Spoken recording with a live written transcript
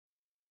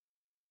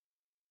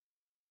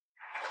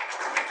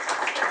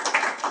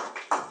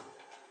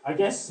I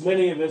guess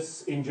many of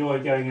us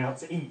enjoy going out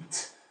to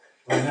eat.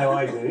 I know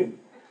I do.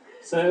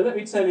 So let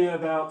me tell you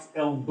about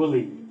El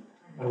Bulli,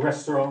 a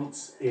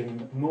restaurant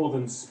in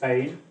northern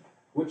Spain,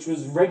 which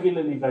was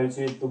regularly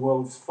voted the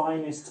world's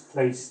finest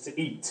place to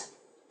eat.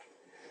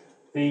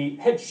 The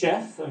head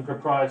chef and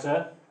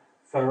proprietor,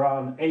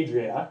 Ferran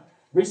Adrià,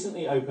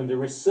 recently opened a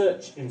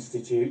research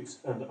institute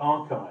and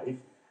archive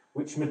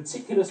which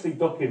meticulously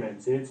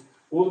documented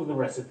all of the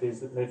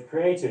recipes that they've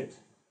created.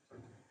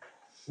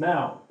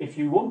 Now, if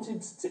you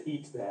wanted to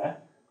eat there,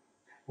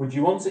 would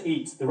you want to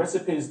eat the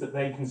recipes that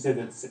they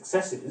considered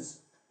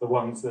successes, the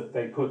ones that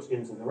they put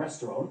into the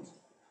restaurant,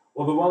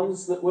 or the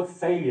ones that were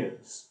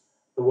failures,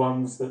 the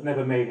ones that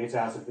never made it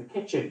out of the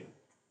kitchen?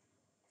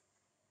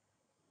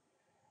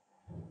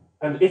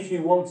 And if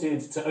you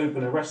wanted to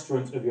open a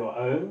restaurant of your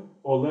own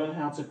or learn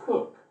how to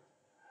cook,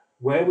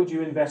 where would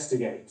you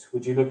investigate?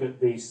 Would you look at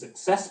the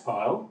success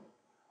pile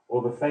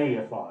or the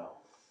failure file?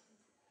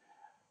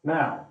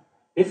 Now,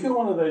 if you're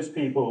one of those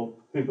people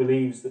who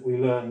believes that we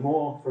learn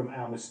more from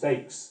our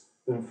mistakes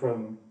than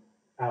from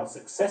our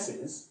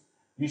successes,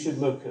 you should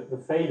look at the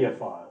failure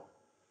file.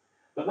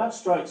 But that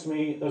strikes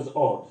me as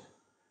odd,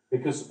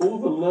 because all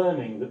the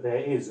learning that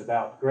there is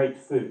about great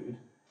food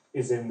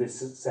is in this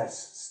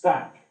success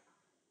stack.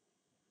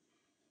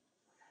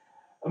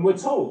 And we're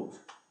told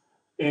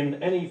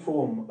in any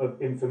form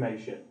of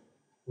information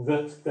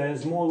that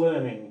there's more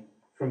learning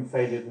from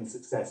failure than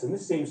success. And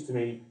this seems to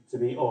me to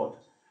be odd,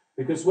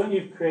 because when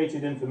you've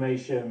created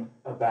information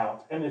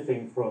about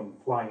anything from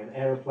flying an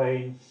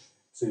aeroplane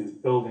to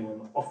building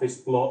an office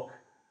block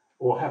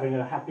or having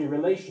a happy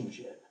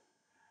relationship,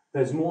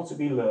 there's more to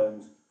be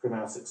learned from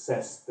our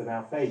success than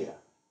our failure.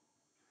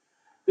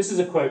 This is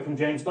a quote from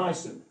James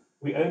Dyson: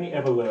 "We only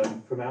ever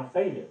learn from our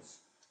failures."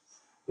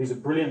 He's a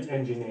brilliant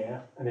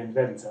engineer and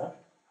inventor,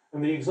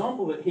 and the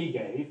example that he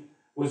gave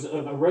was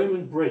of a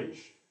Roman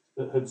bridge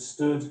that had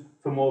stood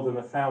for more than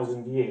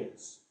 1,000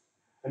 years.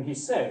 And he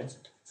said,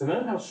 to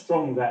know how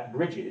strong that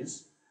bridge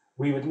is,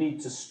 we would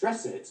need to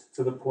stress it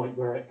to the point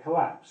where it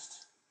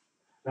collapsed.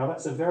 Now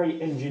that's a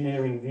very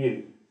engineering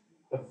view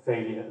of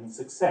failure and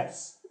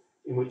success,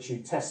 in which you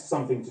test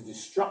something to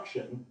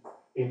destruction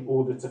in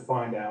order to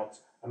find out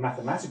a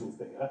mathematical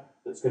figure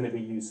that's going to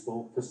be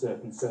useful for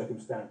certain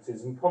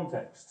circumstances and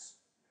contexts.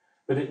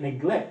 But it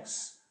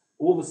neglects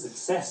all the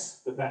success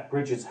that that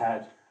bridge has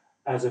had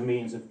as a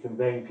means of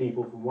conveying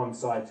people from one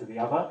side to the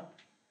other,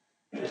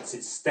 its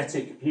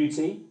aesthetic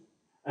beauty,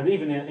 and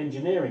even in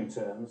engineering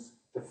terms,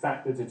 the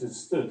fact that it has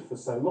stood for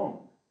so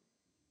long.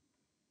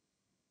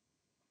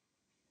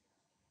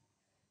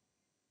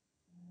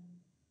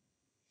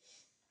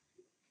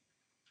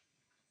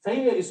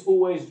 Failure is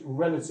always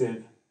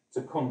relative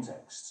to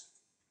context.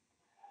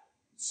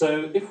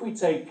 So if we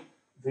take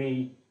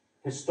the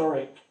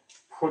historic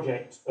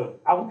project of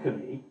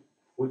alchemy,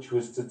 which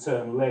was to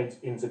turn lead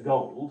into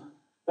gold,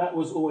 that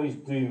was always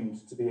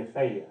doomed to be a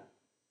failure.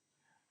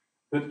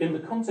 But in the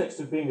context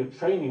of being a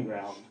training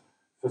ground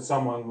for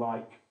someone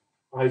like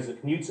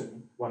Isaac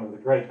Newton, one of the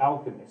great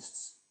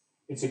alchemists,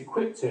 it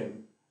equipped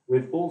him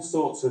with all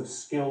sorts of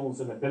skills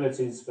and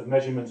abilities for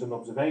measurement and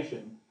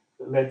observation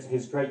that led to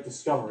his great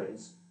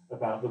discoveries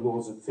about the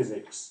laws of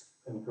physics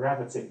and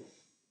gravity.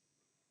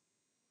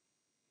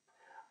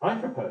 I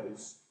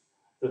propose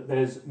that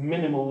there's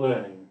minimal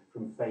learning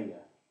from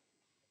failure.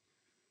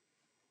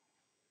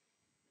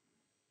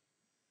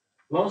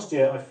 Last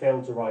year, I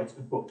failed to write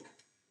a book.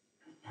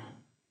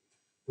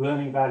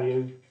 Learning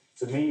value,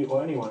 to me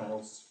or anyone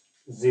else,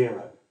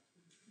 0.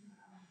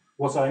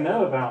 What I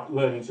know about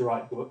learning to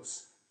write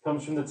books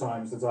comes from the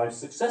times that I've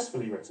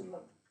successfully written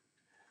them.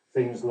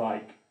 Things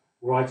like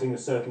writing a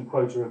certain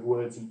quota of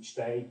words each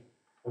day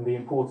and the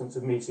importance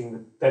of meeting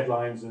the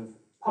deadlines of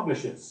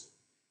publishers.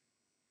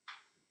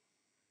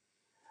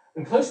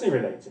 And closely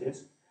related,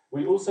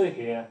 we also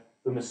hear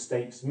the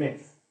mistakes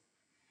myth.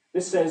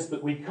 This says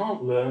that we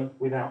can't learn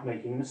without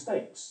making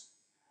mistakes,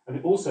 and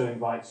it also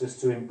invites us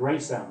to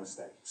embrace our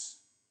mistakes.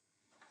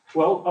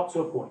 Well, up to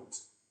a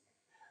point.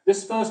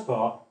 This first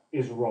part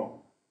is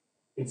wrong.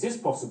 It is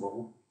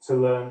possible to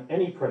learn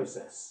any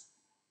process,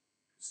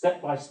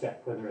 step by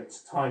step, whether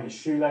it's tying a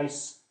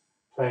shoelace,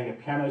 playing a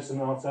piano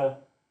sonata,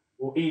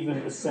 or even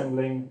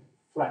assembling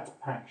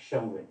flat pack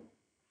shelving.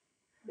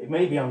 It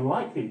may be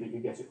unlikely that you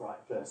get it right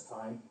first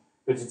time,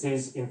 but it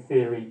is, in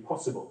theory,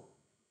 possible.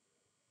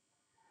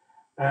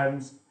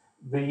 And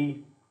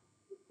the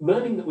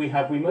learning that we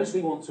have, we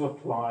mostly want to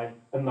apply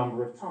a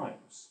number of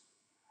times.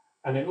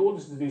 And in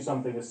order to do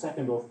something a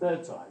second or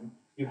third time,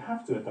 you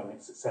have to have done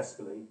it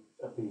successfully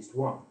at least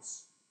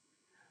once.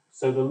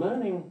 So the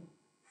learning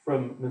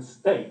from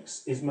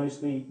mistakes is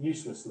mostly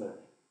useless learning.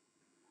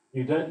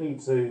 You don't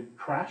need to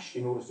crash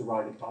in order to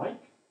ride a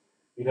bike.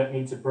 You don't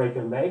need to break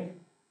a leg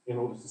in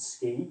order to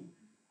ski.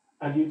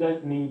 And you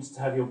don't need to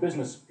have your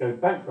business go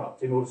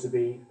bankrupt in order to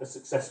be a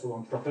successful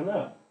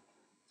entrepreneur.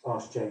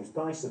 Ask James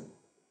Dyson.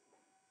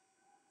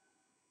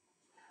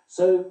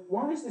 So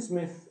why is this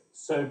myth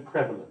so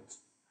prevalent?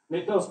 And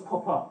it does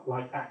pop up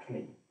like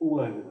acne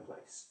all over the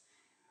place.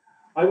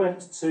 I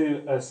went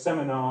to a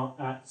seminar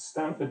at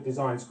Stanford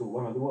Design School,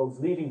 one of the world's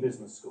leading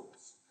business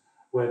schools,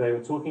 where they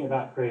were talking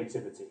about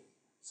creativity,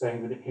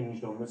 saying that it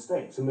hinged on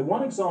mistakes. And the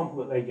one example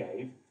that they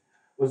gave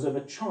was of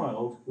a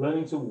child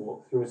learning to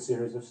walk through a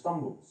series of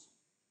stumbles.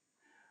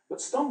 But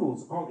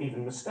stumbles aren't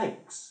even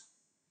mistakes.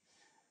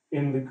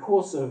 In the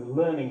course of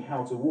learning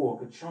how to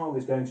walk, a child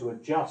is going to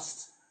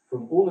adjust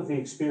from all of the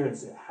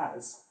experience it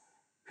has,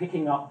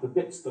 picking up the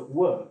bits that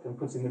work and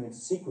putting them into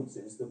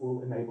sequences that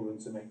will enable them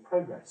to make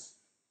progress.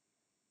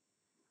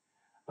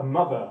 A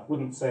mother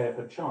wouldn't say of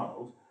her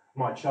child,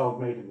 "My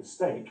child made a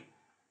mistake,"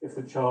 if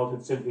the child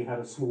had simply had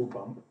a small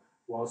bump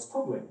whilst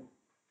toddling.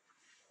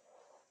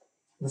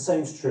 The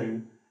same is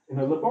true in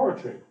a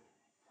laboratory.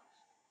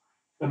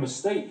 A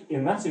mistake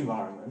in that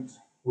environment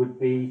would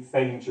be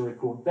failing to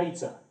record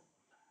data,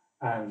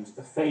 and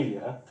a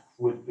failure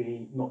would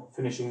be not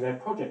finishing their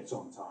projects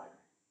on time.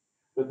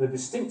 But the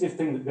distinctive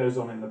thing that goes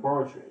on in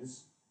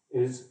laboratories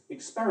is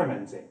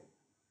experimenting,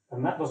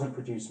 and that doesn't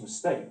produce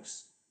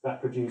mistakes,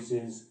 that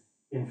produces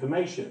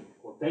information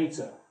or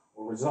data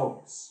or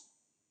results.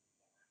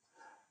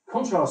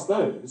 Contrast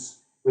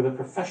those with a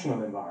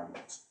professional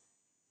environment.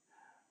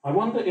 I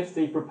wonder if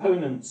the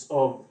proponents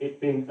of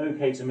it being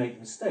okay to make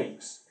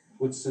mistakes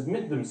would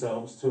submit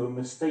themselves to a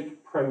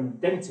mistake-prone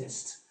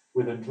dentist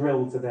with a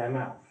drill to their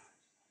mouth,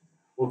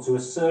 or to a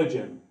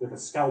surgeon with a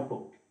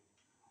scalpel,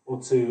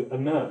 or to a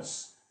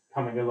nurse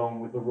coming along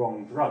with the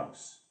wrong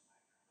drugs.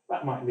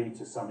 That might lead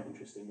to some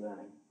interesting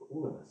learning for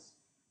all of us.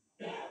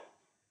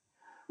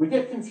 We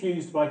get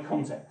confused by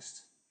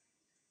context.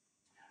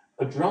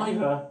 A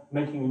driver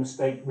making a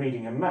mistake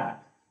reading a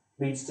map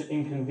leads to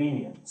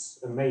inconvenience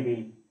and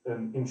maybe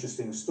an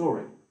interesting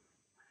story.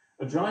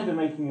 A driver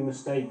making a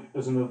mistake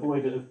as an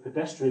avoider of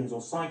pedestrians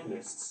or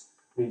cyclists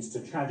leads to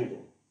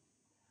tragedy.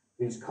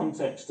 These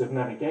contexts of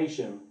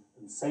navigation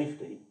and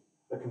safety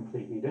are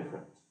completely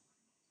different.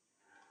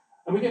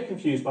 And we get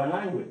confused by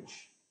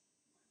language.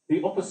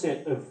 The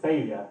opposite of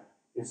failure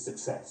is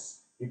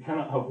success. You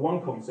cannot have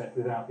one concept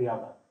without the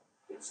other.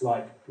 It's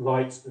like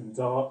light and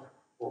dark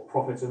or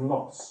profit and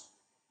loss.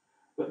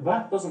 But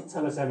that doesn't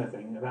tell us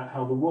anything about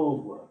how the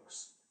world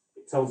works.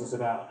 It tells us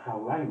about how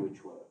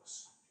language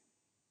works.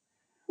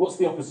 What's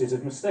the opposite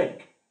of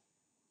mistake?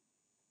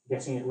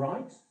 Getting it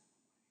right?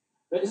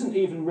 There isn't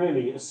even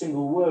really a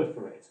single word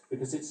for it,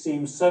 because it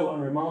seems so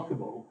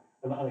unremarkable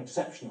and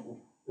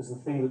unexceptional as the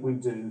thing that we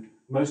do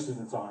most of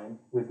the time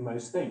with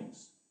most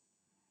things.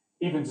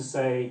 Even to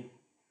say,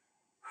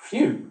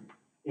 phew,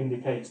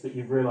 indicates that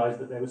you've realised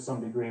that there was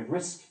some degree of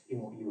risk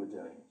in what you were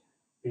doing,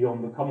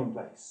 beyond the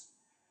commonplace.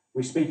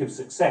 We speak of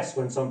success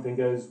when something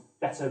goes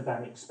better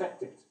than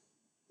expected.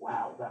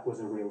 Wow, that was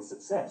a real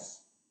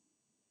success.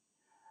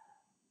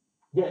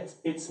 Yet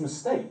it's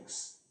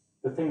mistakes,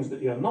 the things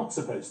that you're not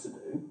supposed to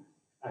do,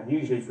 and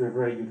usually for a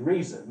very good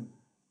reason,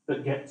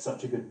 that get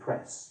such a good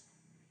press.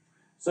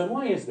 So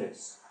why is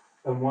this,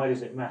 and why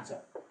does it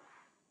matter?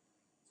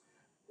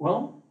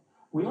 Well,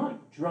 we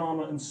like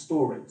drama and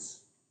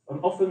stories, and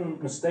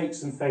often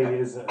mistakes and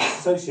failures are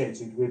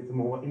associated with the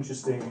more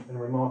interesting and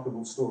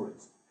remarkable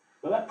stories.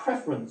 But that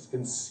preference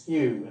can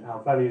skew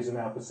our values and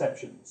our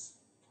perceptions.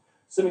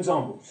 Some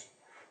examples.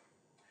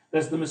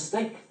 There's the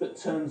mistake that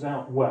turns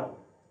out well.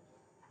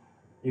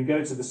 You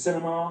go to the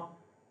cinema,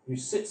 you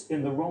sit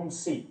in the wrong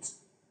seat.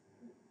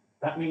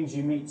 That means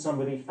you meet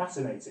somebody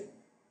fascinating.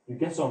 You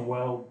get on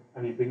well,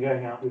 and you've been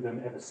going out with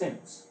them ever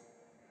since.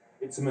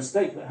 It's a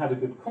mistake that had a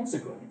good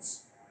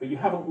consequence, but you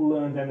haven't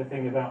learned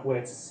anything about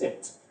where to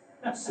sit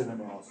at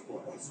cinemas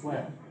or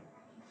elsewhere.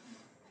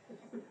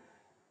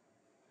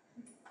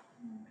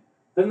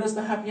 Then there's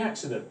the happy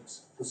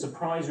accident, the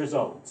surprise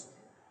result.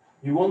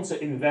 You want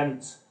to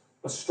invent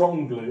a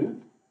strong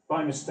glue.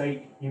 By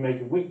mistake, you make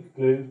a weak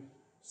glue,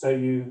 so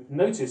you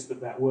notice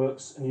that that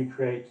works and you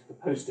create the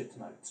post-it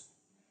note.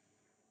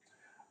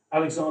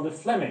 Alexander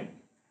Fleming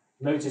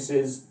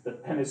notices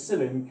that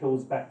penicillin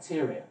kills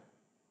bacteria.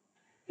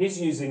 He's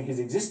using his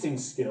existing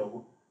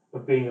skill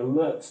of being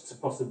alert to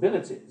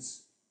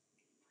possibilities.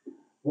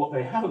 What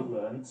they haven't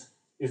learnt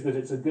is that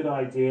it's a good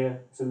idea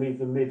to leave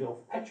the lid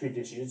off Petri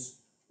dishes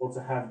or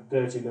to have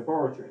dirty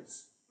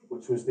laboratories,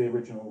 which was the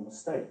original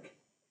mistake.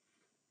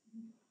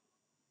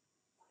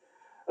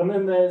 And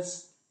then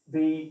there's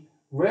the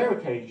rare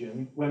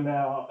occasion when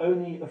there are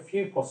only a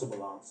few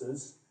possible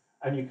answers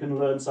and you can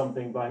learn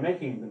something by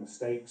making the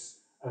mistakes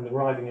and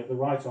arriving at the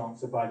right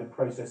answer by the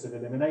process of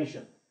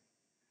elimination.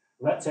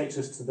 That takes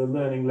us to the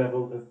learning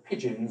level of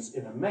pigeons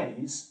in a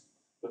maze,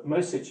 but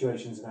most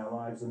situations in our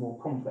lives are more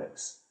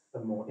complex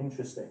and more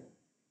interesting.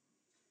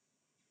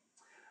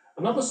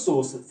 Another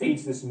source that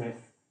feeds this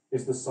myth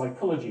is the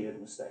psychology of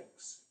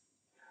mistakes.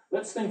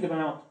 Let's think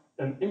about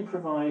an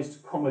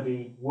improvised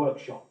comedy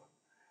workshop.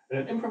 In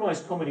an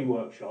improvised comedy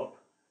workshop,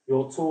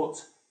 you're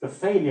taught the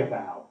failure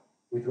bow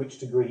with which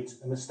to greet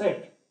a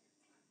mistake.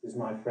 This is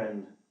my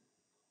friend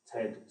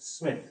Ted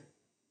Smith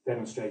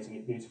demonstrating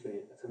it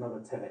beautifully at another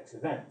TEDx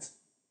event.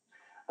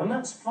 And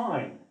that's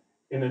fine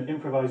in an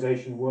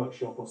improvisation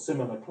workshop or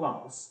similar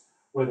class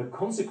where the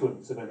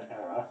consequence of an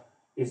error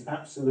is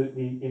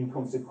absolutely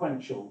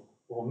inconsequential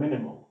or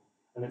minimal.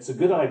 And it's a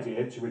good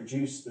idea to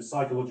reduce the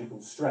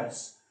psychological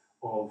stress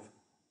of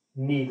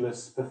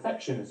needless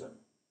perfectionism.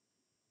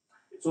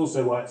 It's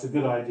also why it's a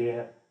good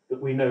idea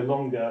that we no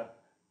longer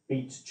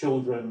beat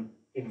children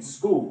in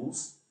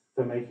schools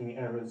for making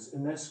errors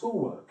in their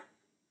schoolwork.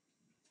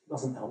 It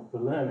doesn't help the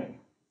learning.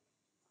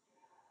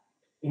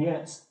 And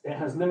yet, it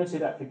has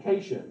limited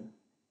application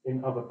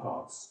in other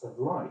parts of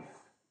life.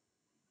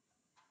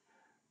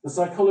 The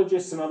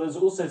psychologists and others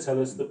also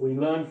tell us that we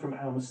learn from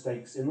our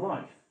mistakes in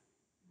life,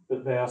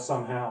 that they are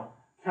somehow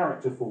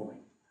character forming.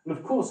 And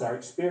of course, our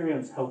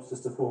experience helps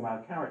us to form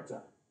our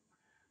character.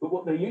 But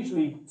what they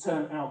usually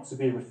turn out to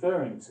be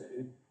referring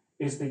to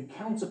is the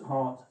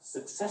counterpart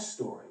success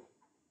story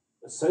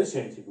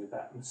associated with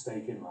that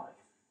mistake in life,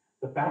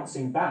 the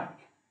bouncing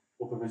back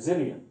or the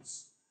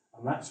resilience.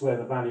 And that's where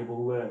the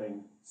valuable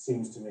learning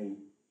seems to me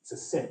to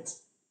sit.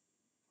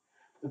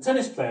 The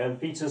tennis player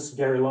Vitas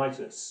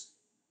Gerulaitis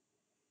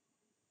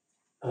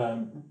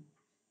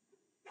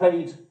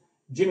played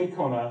Jimmy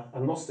Connor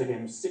and lost to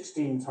him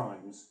 16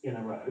 times in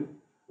a row,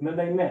 and then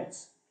they met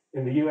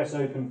in the US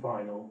Open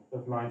final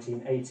of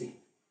 1980.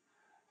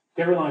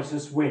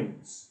 Gerulaitis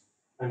wins,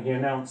 and he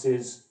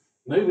announces,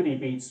 "Nobody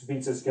beats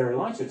Vitas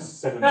Gerulaitis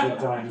 17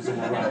 times in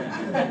a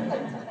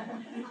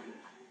row."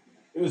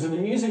 It was an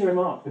amusing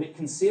remark, but it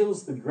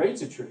conceals the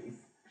greater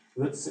truth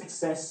that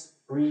success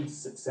breeds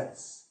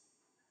success.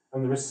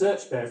 And the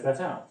research bears that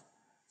out.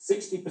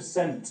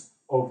 60%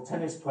 of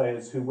tennis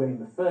players who win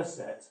the first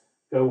set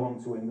go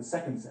on to win the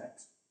second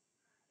set.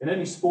 In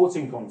any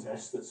sporting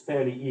contest that's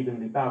fairly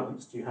evenly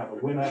balanced, you have a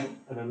winner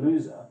and a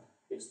loser.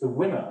 It's the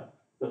winner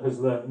that has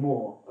learnt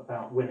more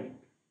about winning.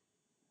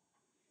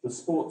 The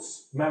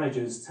sports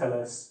managers tell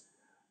us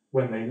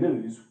when they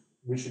lose,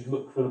 we should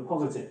look for the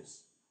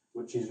positives,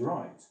 which is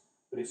right.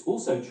 But it's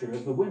also true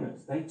of the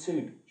winners. They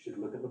too should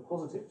look at the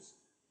positives.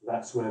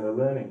 That's where the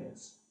learning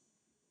is.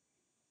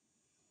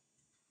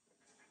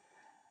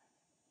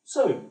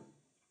 So,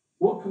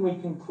 what can we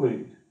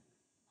conclude?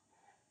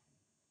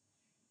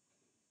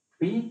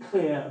 Be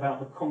clear about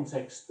the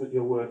context that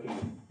you're working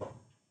in.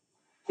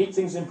 Keep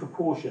things in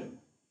proportion,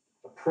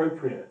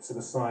 appropriate to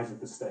the size of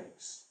the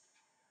stakes,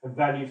 and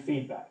value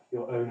feedback,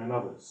 your own and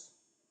others.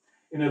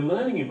 In a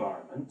learning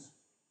environment,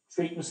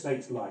 treat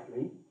mistakes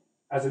lightly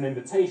as an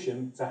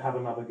invitation to have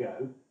another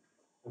go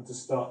and to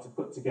start to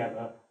put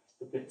together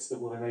the bits that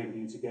will enable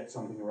you to get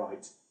something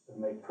right and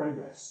make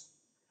progress.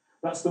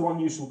 That's the one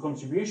useful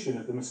contribution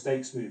of the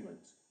mistakes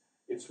movement.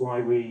 It's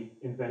why we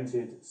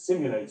invented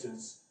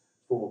simulators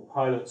for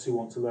pilots who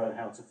want to learn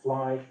how to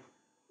fly,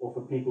 or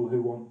for people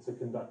who want to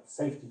conduct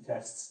safety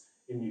tests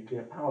in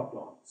nuclear power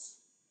plants.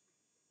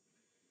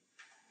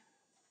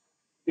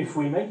 If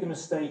we make a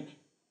mistake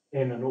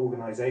in an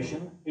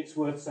organisation, it's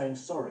worth saying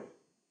sorry.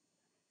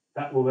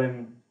 That will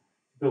then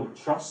build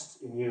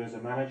trust in you as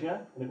a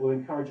manager, and it will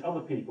encourage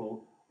other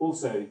people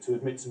also to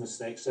admit to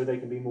mistakes so they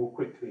can be more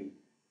quickly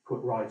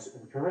put right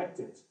and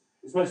corrected.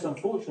 It's most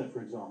unfortunate,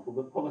 for example,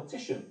 that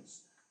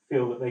politicians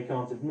feel that they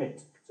can't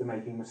admit to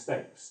making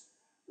mistakes.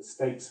 The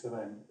stakes for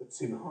them are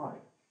too high.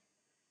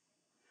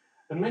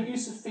 And make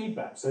use of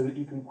feedback so that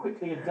you can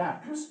quickly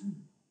adapt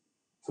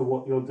to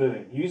what you're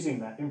doing, using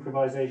that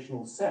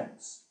improvisational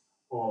sense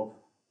of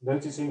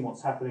noticing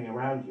what's happening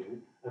around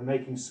you and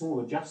making small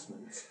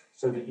adjustments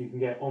so that you can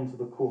get onto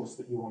the course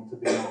that you want to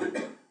be on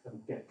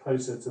and get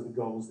closer to the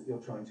goals that you're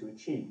trying to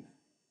achieve.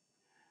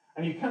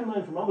 And you can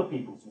learn from other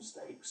people's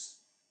mistakes,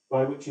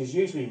 by which is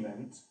usually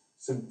meant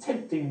some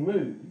tempting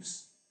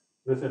moves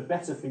that are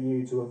better for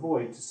you to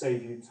avoid to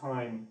save you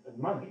time and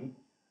money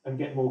and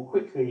get more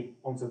quickly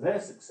onto their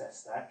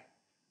success stack,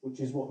 which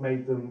is what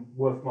made them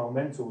worthwhile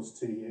mentors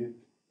to you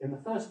in the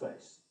first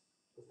place,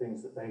 the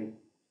things that they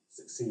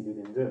succeeded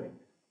in doing.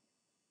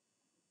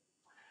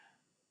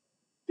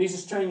 These are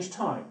strange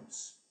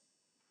times.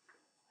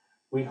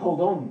 We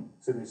hold on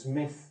to this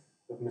myth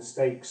of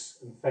mistakes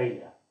and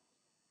failure,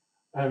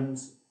 and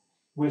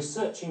we're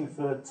searching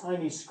for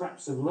tiny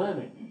scraps of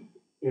learning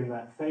in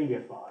that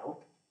failure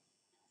file,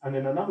 and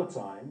in another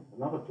time,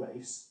 another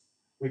place,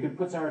 we could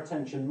put our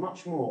attention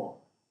much more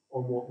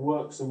on what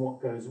works and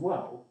what goes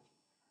well,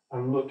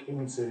 and look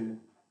into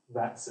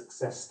that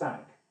success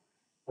stack,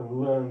 and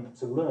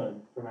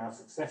learn from our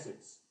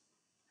successes.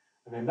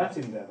 And in that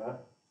endeavour,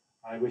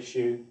 I wish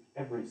you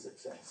every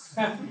success.